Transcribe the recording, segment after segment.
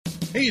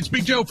Hey, it's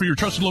Big Joe for your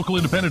trusted local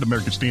independent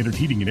American Standard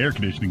heating and air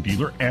conditioning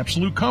dealer,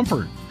 Absolute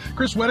Comfort.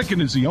 Chris Wedekin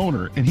is the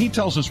owner, and he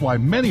tells us why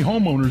many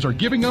homeowners are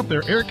giving up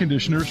their air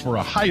conditioners for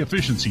a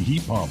high-efficiency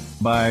heat pump.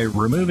 By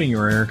removing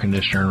your air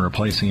conditioner and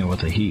replacing it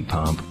with a heat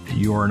pump,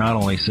 you are not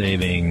only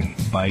saving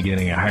by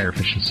getting a higher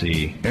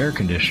efficiency air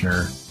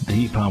conditioner, the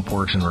heat pump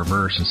works in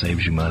reverse and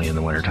saves you money in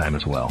the wintertime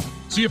as well.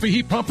 See if a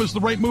heat pump is the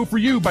right move for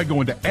you by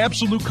going to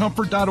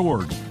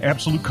AbsoluteComfort.org.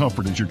 Absolute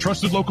Comfort is your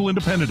trusted local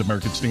independent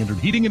American Standard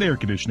heating and air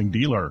conditioning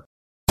dealer.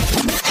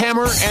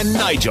 Hammer and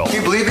Nigel. Can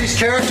you believe these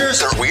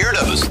characters are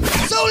weirdos?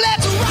 So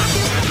let's rock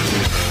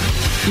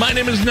it! My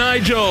name is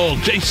Nigel.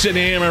 Jason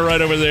Hammer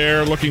right over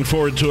there. Looking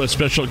forward to a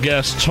special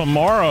guest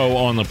tomorrow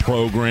on the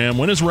program.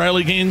 When is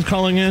Riley Gaines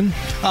calling in?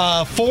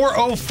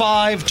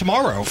 4:05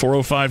 tomorrow.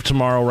 4:05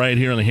 tomorrow right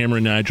here on the Hammer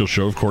and Nigel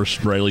show. Of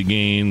course, Riley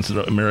Gaines,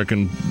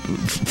 American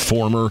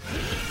former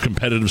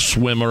competitive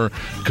swimmer,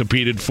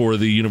 competed for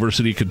the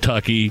University of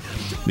Kentucky,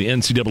 the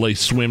NCAA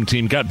swim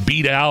team, got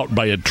beat out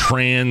by a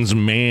trans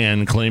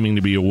man claiming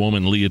to be a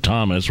woman, Leah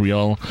Thomas.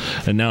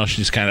 And now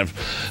she's kind of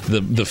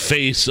the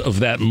face of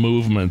that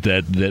movement,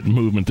 that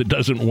movement that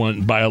doesn't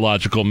want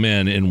biological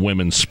men in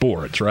women's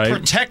sports, right?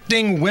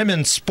 Protecting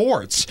women's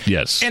sports.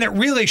 Yes. And it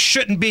really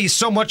shouldn't be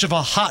so much of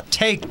a hot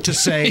take to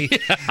say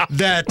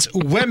that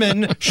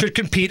women should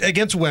compete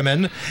against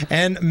women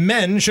and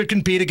men should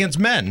compete against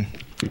men.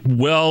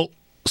 Well,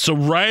 so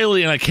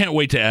Riley, and I can't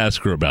wait to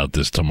ask her about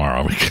this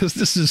tomorrow because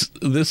this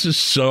is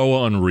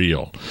so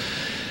unreal.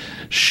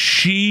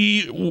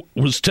 She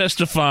was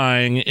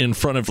testifying in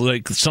front of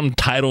some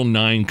Title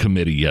IX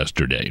committee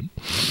yesterday,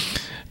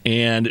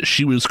 and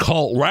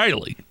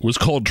Riley was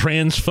called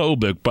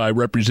transphobic by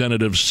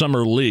Representative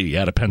Summer Lee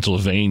out of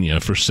Pennsylvania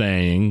for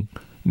saying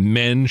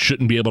men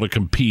shouldn't be able to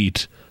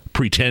compete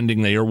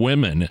pretending they are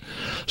women.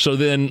 So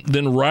then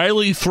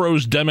Riley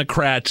throws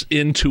Democrats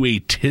into a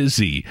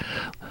tizzy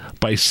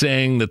by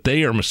saying that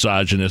they are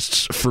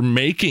misogynists for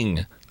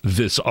making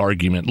this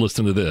argument.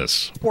 Listen to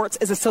this. Sports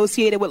is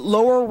associated with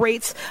lower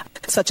rates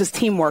such as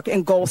teamwork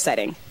and goal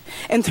setting.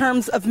 In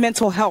terms of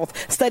mental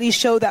health, studies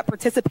show that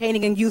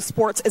participating in youth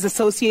sports is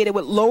associated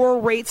with lower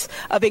rates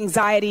of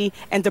anxiety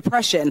and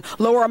depression,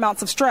 lower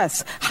amounts of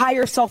stress,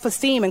 higher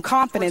self-esteem and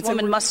confidence.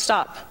 Women must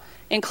stop.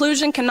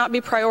 Inclusion cannot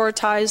be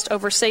prioritized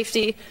over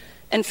safety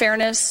and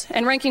fairness.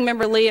 And Ranking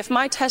Member Lee, if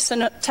my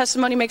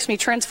testimony makes me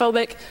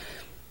transphobic,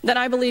 then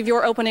I believe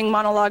your opening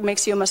monologue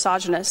makes you a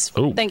misogynist.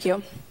 Ooh. Thank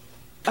you.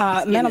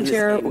 Madam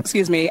Chair,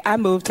 I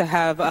move to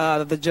have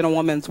the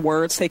gentlewoman's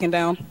words taken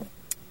down.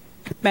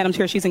 Madam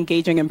Chair, she's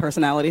engaging in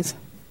personalities.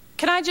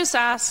 Can I just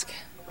ask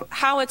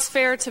how it's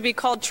fair to be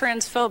called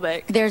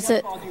transphobic? There's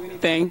a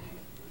thing.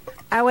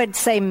 I would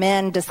say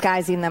men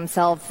disguising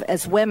themselves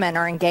as women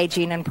are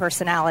engaging in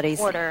personalities.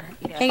 Order.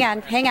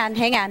 Yeah. Hang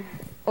on.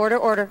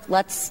 Order.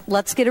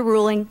 Let's get a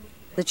ruling.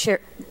 The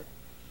chair.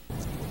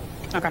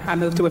 Okay, I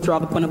move to withdraw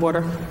the point of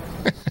order.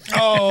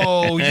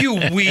 Oh, you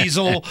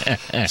weasel.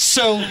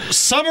 So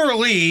Summer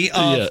Lee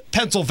of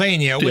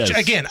Pennsylvania, which,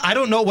 again, I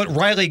don't know what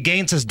Riley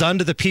Gaines has done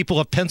to the people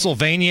of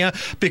Pennsylvania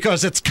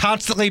because it's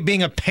constantly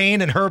being a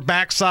pain in her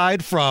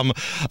backside from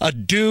a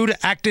dude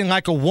acting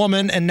like a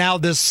woman and now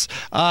this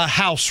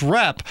House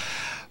rep.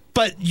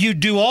 But you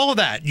do all of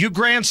that. You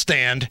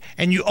grandstand,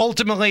 and you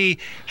ultimately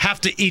have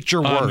to eat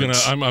your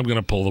words. I'm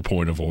gonna pull the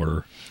point of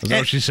order. Is that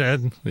what she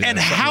said? Yeah, and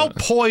how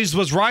poised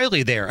was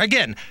Riley there?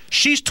 Again,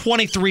 she's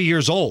 23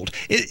 years old.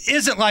 It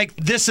isn't like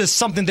this is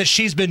something that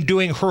she's been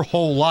doing her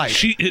whole life.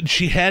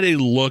 She had a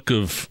look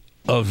of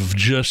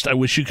just, I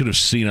wish you could have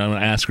seen, I'm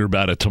going to ask her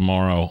about it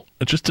tomorrow,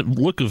 just a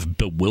look of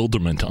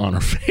bewilderment on her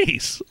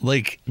face.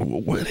 Like a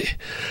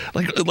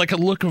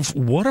look of,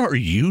 what are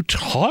you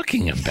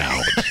talking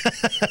about?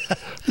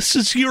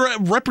 You're a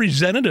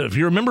representative.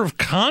 You're a member of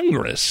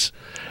Congress.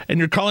 And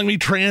you're calling me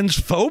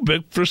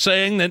transphobic for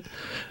saying that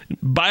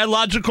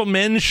biological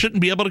men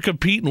shouldn't be able to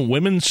compete in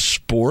women's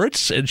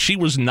sports? And she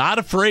was not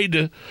afraid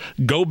to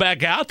go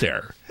back out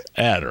there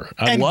at her.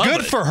 I love it. And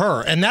good for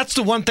her. And that's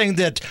the one thing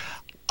that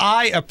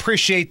I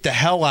appreciate the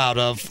hell out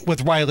of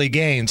with Riley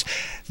Gaines.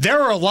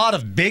 There are a lot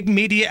of big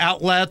media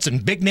outlets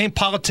and big name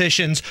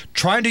politicians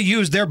trying to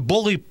use their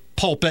bully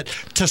pulpit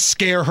to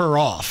scare her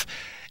off.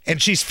 And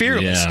she's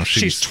fearless. Yeah,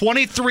 she's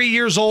 23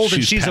 years old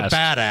and she's a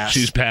badass.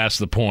 She's past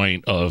the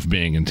point of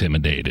being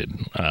intimidated.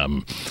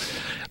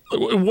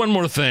 One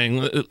more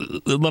thing,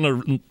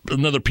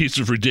 another piece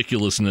of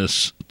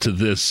ridiculousness to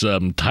this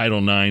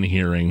Title IX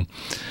hearing.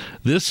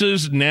 This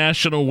is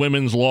National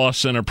Women's Law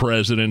Center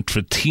President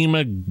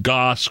Fatima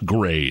Goss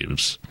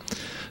Graves.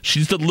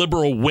 She's the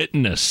liberal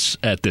witness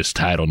at this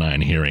Title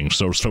IX hearing.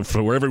 So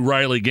for every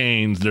Riley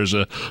Gaines, there's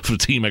a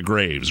Fatima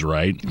Graves,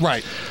 right?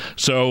 Right.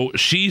 So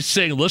she's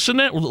saying, listen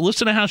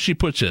to how she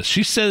puts this.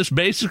 She says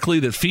basically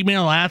that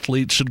female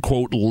athletes should,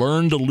 quote,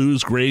 learn to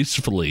lose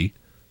gracefully,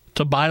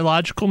 to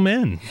biological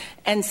men.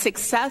 And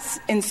success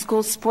in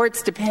school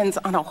sports depends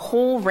on a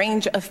whole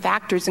range of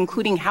factors,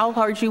 including how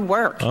hard you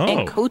work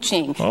and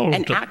coaching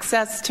and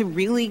access to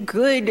really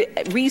good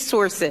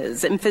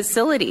resources and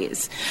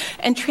facilities.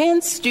 And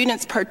trans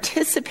students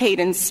participate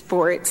in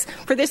sports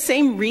for the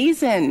same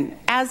reason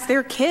as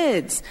their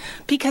kids,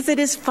 because it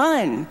is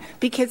fun,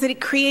 because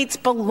it creates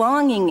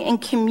belonging and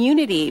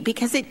community,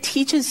 because it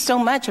teaches so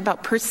much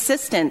about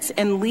persistence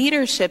and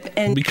leadership,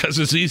 and because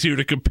it's easier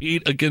to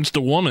compete against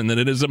a woman than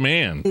it is a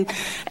man,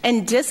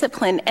 and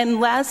discipline,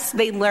 unless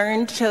they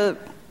learn to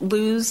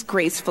lose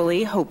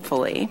gracefully,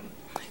 hopefully,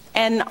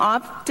 and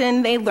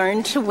often they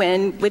learn to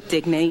win with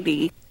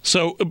dignity.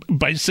 So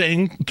by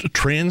saying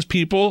trans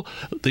people,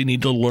 they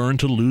need to learn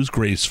to lose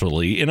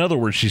gracefully. In other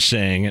words, she's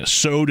saying,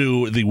 so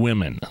do the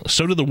women.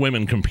 So do the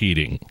women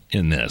competing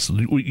in this.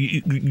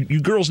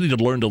 You girls need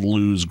to learn to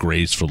lose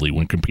gracefully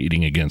when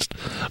competing against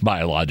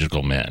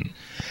biological men.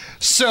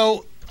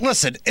 So,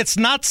 listen, it's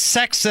not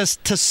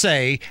sexist to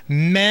say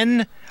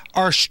men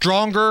are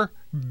stronger,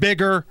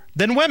 bigger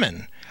than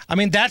women. I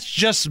mean, that's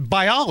just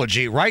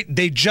biology, right?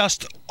 They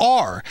just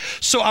are.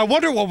 So I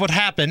wonder what would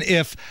happen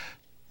if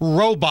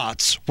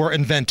robots were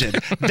invented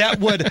that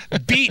would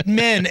beat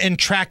men in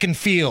track and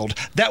field,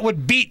 that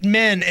would beat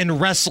men in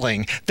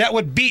wrestling, that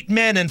would beat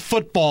men in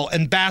football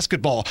and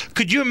basketball.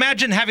 Could you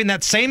imagine having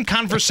that same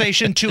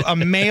conversation to a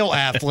male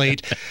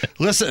athlete?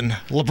 Listen,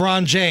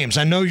 LeBron James,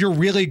 I know you're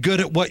really good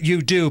at what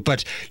you do,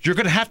 but you're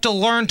going to have to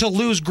learn to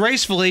lose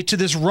gracefully to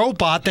this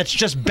robot that's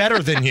just better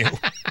than you.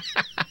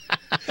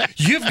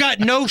 You've got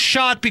no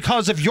shot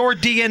because of your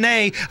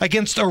DNA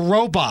against a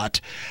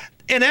robot.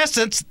 In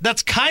essence,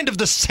 that's kind of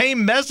the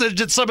same message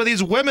that some of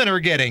these women are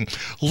getting.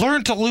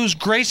 Learn to lose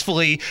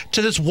gracefully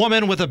to this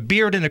woman with a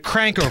beard and a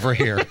crank over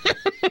here.